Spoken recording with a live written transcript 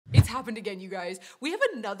happened again, you guys. We have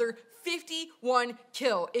another 51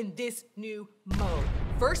 kill in this new mode.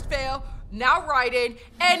 First fail, now Raydin,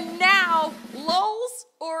 and now LoLzZz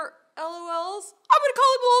or LOLs. I'm gonna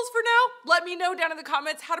call him LoLzZz for now. Let me know down in the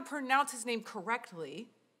comments how to pronounce his name correctly.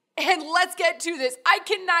 And let's get to this. I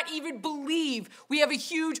cannot even believe we have a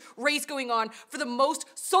huge race going on for the most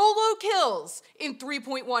solo kills in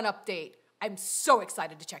 3.1 update. I'm so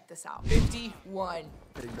excited to check this out. 51.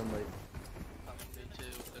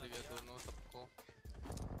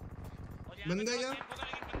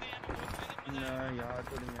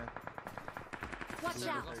 Watch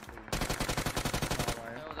out.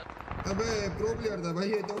 अबे pro player था भाई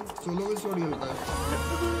ये तो solo में story होता है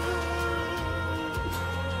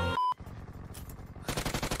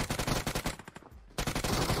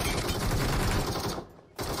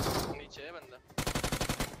नीचे है बंदा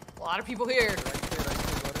A lot of people here.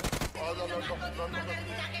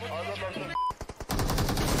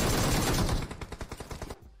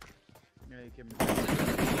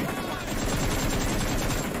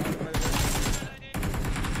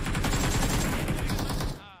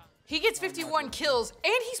 He gets 51 kills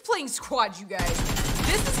and he's playing squad, you guys.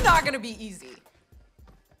 This is not gonna be easy.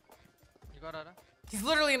 He's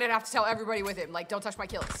literally gonna have to tell everybody with him, like, don't touch my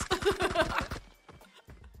kills.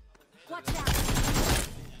 Watch out.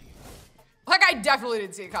 Like, I definitely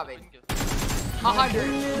didn't see it coming.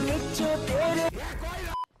 100.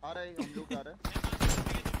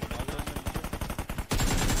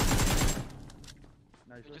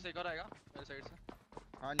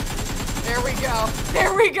 There we go.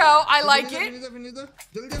 There we go. I like it.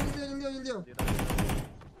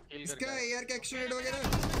 इसका यार क्या accident वगैरह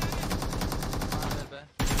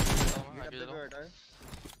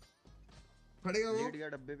पड़ेगा वो late गया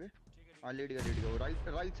डब्बे पे हां लेट गया वो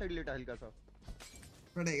राइट साइड लेटा हल्का सा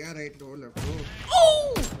पड़ेगा राइट रो लेफ्ट रो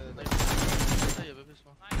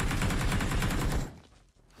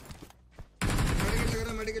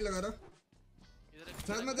मेडिकल लगा रहा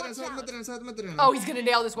साथ मत रहना Oh, he's gonna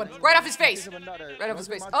nail this one right off his face. Right off his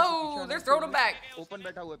face. Oh, they're throwing him back. Open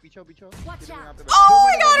बैठा हुआ है पीछे Watch out. Oh, I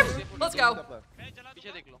got him. Let's go.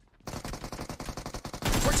 पीछे देख लो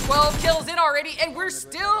We're 12 kills in already, and we're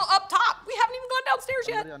still up top. We haven't even gone downstairs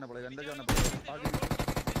yet. अंदर जाना पड़ेगा आगे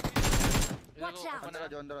Watch out. अंदर आ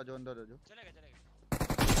जाओ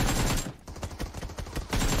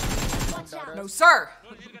Watch out. No, sir.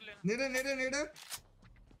 नेड़ा नहीं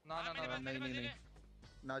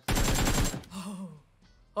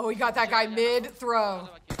Oh, he got that guy mid-throw.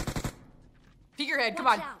 Peek your head. Come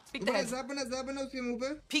on. Peek the head. ज़ाबना उसके मुंह पे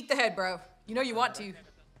Peek the head, bro. You know you want to.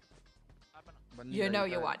 You know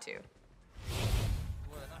you want to.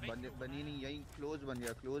 बनी नहीं यही close बन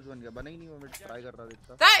गया बना ही नहीं वो मैं ट्राई कर रहा था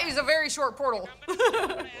इसका That is a very short portal.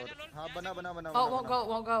 हां बना Oh, won't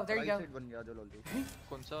go. There you go. बन गया जो लोल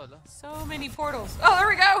कौन सा वाला So many portals. Oh, there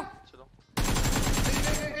we go. चलो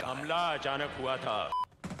हमला अचानक हुआ था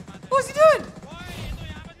What's he doing?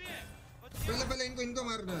 पहले इनको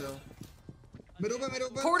मार दो मेरे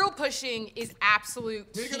ऊपर Portal pushing is absolute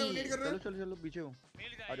key. चलो पीछे हो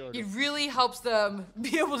आ जाओ It really helps them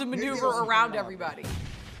be able to maneuver around everybody.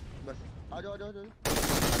 बस आ जाओ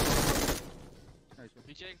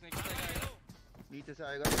पीछे एक नीचे से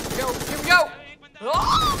आएगा Here we go. Oh!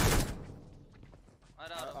 आ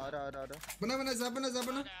रहा बना ज़ाबना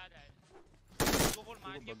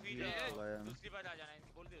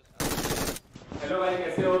हेलो भाई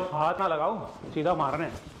कैसे हो हाथ ना लगाओ सीधा मारना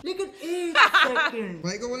है लेकिन एक सेकंड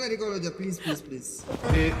भाई को बोला रिकॉल हो जा प्लीज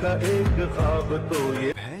देखा एक ख्वाब तो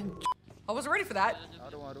ये I wasn't ready for that.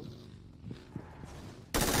 मारो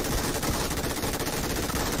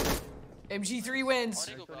MG3 wins.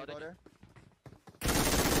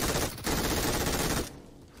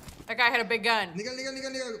 That guy had a big gun.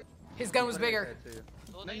 निकल His gun was bigger.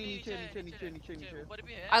 नीचे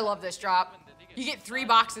I love this drop. You get 3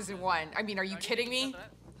 boxes in one. I mean, are you kidding me?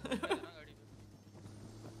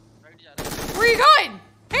 Where are you going?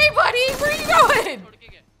 Hey, buddy, where are you going?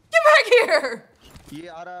 Get back here. ये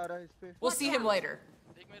आ रहा इस पे We'll see him later.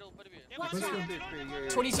 Watch out.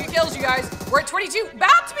 22 kills, you guys. We're at 22.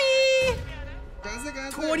 About to be कहां से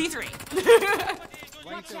 23.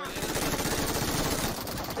 Watch out.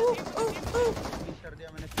 कर दिया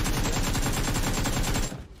मैंने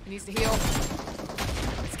He needs to heal.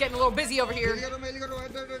 It's getting a little busy over here.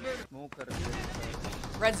 Smoke कर दिया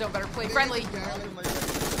Red zone better play friendly.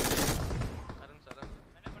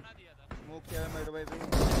 Smoke किया है मेरे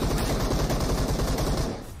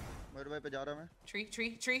भाई पे जा रहा मैं Tree.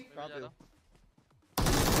 कहां पे हो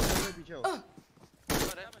पीछे हो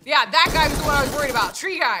Yeah, that guy was the one I was worried about.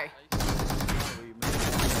 Tree guy.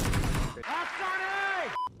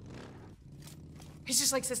 He's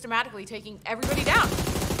just like systematically taking everybody down.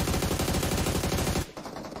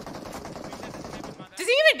 Does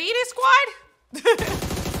he even need his squad?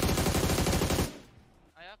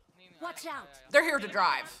 Watch out. They're here to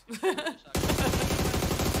drive.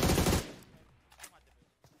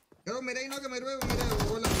 यार वो मेरा ही ना कि मेरे वो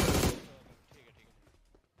लग रहा है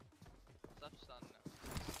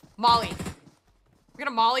Molly. We're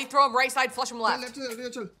gonna Molly, throw him right side, flush him चल left. लेफ्ट से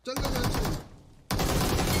चल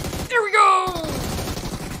There we go!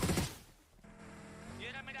 ये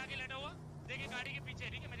रहा मेरे आगे लड़ा हुआ देखिए गाड़ी के पीछे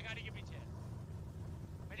ठीक है मेरी गाड़ी के पीछे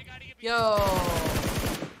मेरी गाड़ी के पीछे Yo.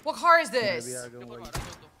 What car is this? गाड़ी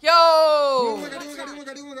Yo!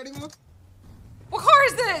 में What car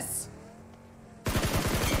is this?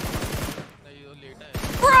 नहीं वो लेटा है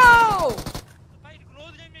Bro! भाई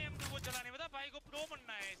क्लोज गेम में हमको वो चलाने बता भाई को प्रो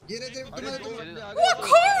बनना है ये रे What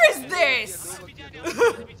car is this? पीछे आ जाओ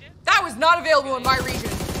पीछे That was not available in my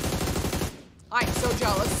region. I'm so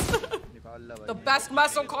jealous. निकाल ला भाई The best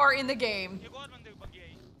muscle car in the game. एक और बंदे ऊपर गया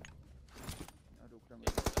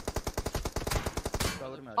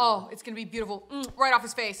कवर में Oh, it's gonna be beautiful. Right off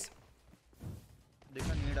his face.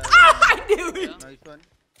 देखा नीड Ah, आया I knew it. Nice one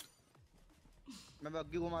मैं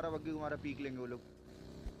बग्गी घुमा रहा पीक लेंगे वो लोग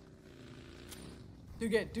Do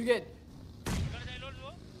good, do good. कर जाए लोल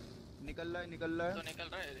वो निकल रहा है तो निकल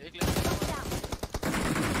रहा है एक ले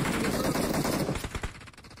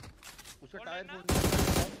उसका टायर फोड़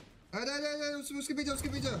अरे उसके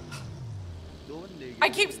पीछे दो बंदे I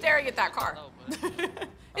keep staring at that car.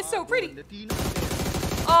 It's so pretty. तीन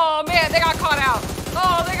Oh man, they got caught out.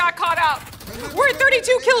 Oh, they got caught out. We're at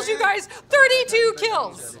 32 kills, you guys. 32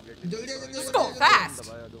 kills. जल्दी Let's go fast.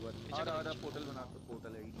 दबाया दो बार आ रहा पोर्टल बना तो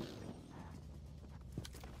पोर्टल है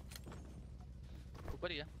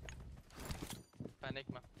ऊपर ही है पैनिक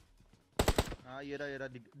में हां ये रहा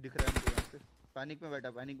दिख रहा है मुझे यहां से पैनिक में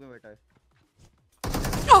बैठा है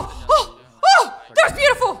Oh, oh, oh! That was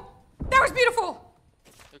beautiful. That was beautiful.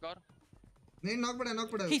 एक और नहीं नॉक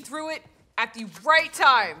पड़ा He threw it at the right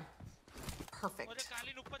time. Perfect. मुझे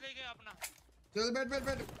कालीन ऊपर ले गया अपना चल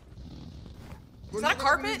बैठ Is that a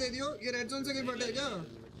carpet? दे दियो ये रेड जोन से कहीं फटा है क्या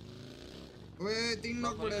ओए 3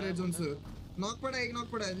 नॉक पड़ा है रेड जोन से नॉक पड़ा है 1 नॉक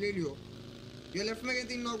पड़ा है ले लियो ये लेफ्ट में कहीं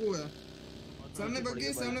 3 नॉक हुआ है सामने बग्गी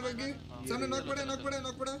सामने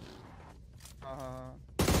नॉक पड़ा हां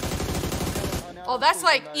Oh, that's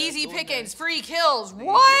like easy pickings, free kills.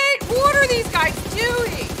 What? What are these guys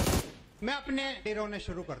doing? मैं अपने हीरो ने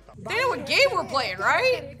शुरू करता हूं They know what game we're playing,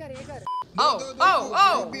 right? Oh,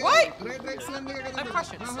 what? Right slam देगा I have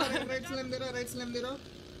questions. हां राइट स्लैम दे रहा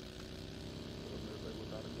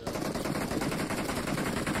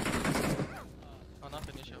खाना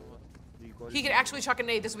फिनिश है वो He could actually chuck a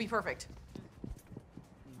nade. This would be perfect.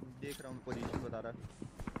 देख रहा हूं पोजीशन बता रहा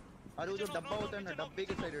अरे वो जो डब्बा होता है ना डब्बे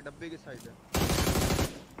के साइड है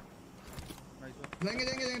नाइस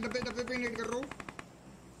जाएंगे डब्बे पे नेट कर रहा हूं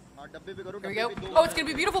हां डब्बे पे करो There we go. Oh, it's gonna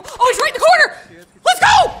be beautiful. Oh, he's right in the corner. Let's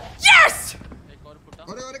go! Yes! एक और फुटा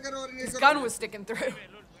और करो His gun was sticking through.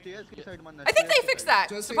 Stairs की साइड मारना I think they fixed that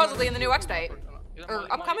Just supposedly in the new update. इधर Or mall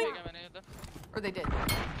upcoming? किया मैंने इधर Or they did.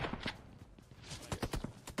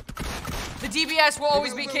 The DBS will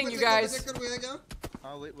always be king, you guys. Check कर हुआ है क्या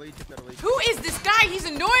हां वही चेक कर वही Who is this guy? He's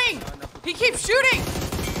annoying. He keeps shooting.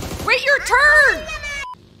 Wait your turn.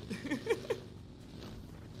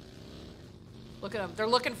 Look at them. They're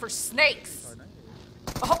looking for snakes.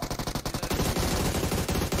 Oh.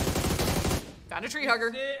 Found a tree hugger.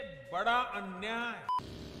 बड़ा अन्याय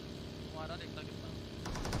हमारा देखता कितना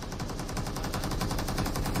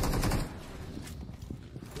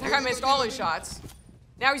That guy missed all his shots.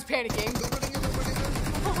 Now he's panicking. दो पड़ेंगे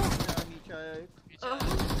नीचे आया एक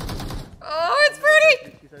Oh, it's pretty.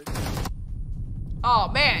 की साइड Oh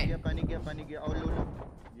man. पानी गया और लो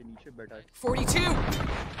ये नीचे बैठा है 42.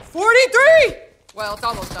 43. Well, it's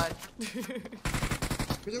almost done.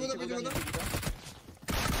 पीछे को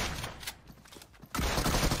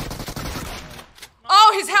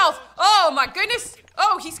Oh, his health. Oh my goodness.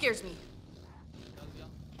 Oh, he scares me.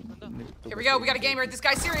 Here we go. We got a gamer. This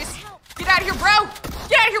guy's serious. Get out of here, bro.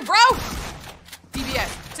 Get out of here, bro.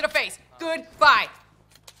 DBS to the face. Goodbye.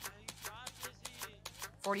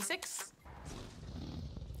 46.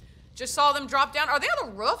 Just saw them drop down. Are they on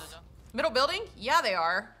the roof? Middle building? Yeah, they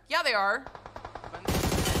are. Yeah, they are.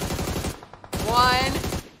 One.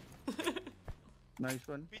 Nice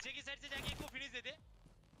one पीछे की side से जाके एक को finish they they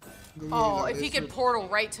Oh, if he could portal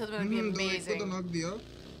right to them, it would be तो amazing. Knock दिया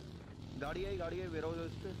गाड़ी आई ware house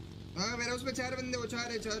उस पे हां मेरा उस पे 4 बंदे वो 4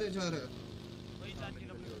 है वही 4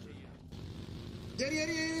 किलो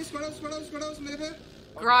ये स्क्वाड मेरे पे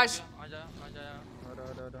Garage. आजा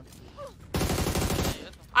अरे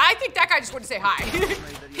I I think that guy just wanted to say hi.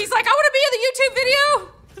 He's like, I want to be in the YouTube video.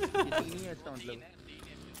 तीन ही है इसका मतलब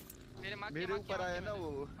मेरे मार्क मेरे ऊपर आया ना वो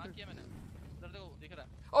मार्क किया मैंने उधर देखो दिख रहा है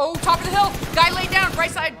Oh, top of the hill. Guy laid down,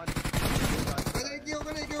 right side. अरे एक ही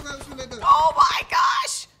होगा उसको ले दो Oh my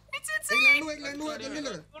gosh. It's एक insane. लैंड हुआ जल्दी ले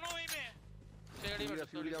दोनों वहीं पे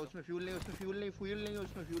फ्यूल या उसमें फ्यूल नहीं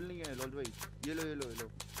उसमें फ्यूल नहीं है लॉल भाई ये लो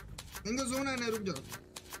इनको जोन है ना रुक जाओ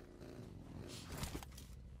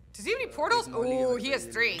Does he have any portals? Oh, he has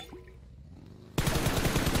 3.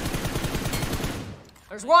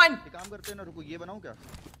 There's 1. एक काम करते हैं ना रुको ये बनाऊं क्या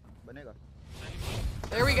बनेगा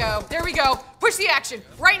There we go. There we go. Push the action.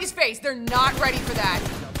 Right in his face. They're not ready for that.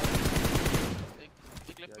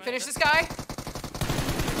 Finish this guy.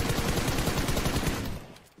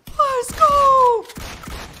 Let's go.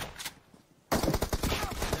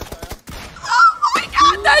 Oh my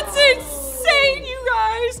god, that's insane, you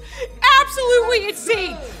guys. Absolutely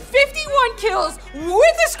insane. 51 kills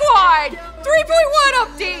with the squad. 3.1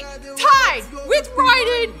 update. Tied with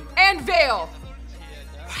Raydins and Vale.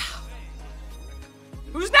 Wow.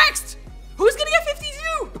 Who's next? Who's gonna get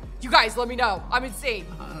 52? You guys, let me know. I'm insane.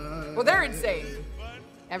 Well, they're insane.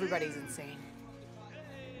 Everybody's insane.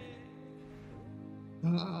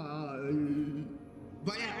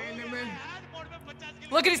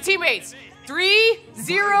 Look at his teammates. 3,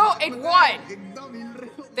 0, and 1.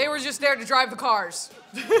 They were just there to drive the cars.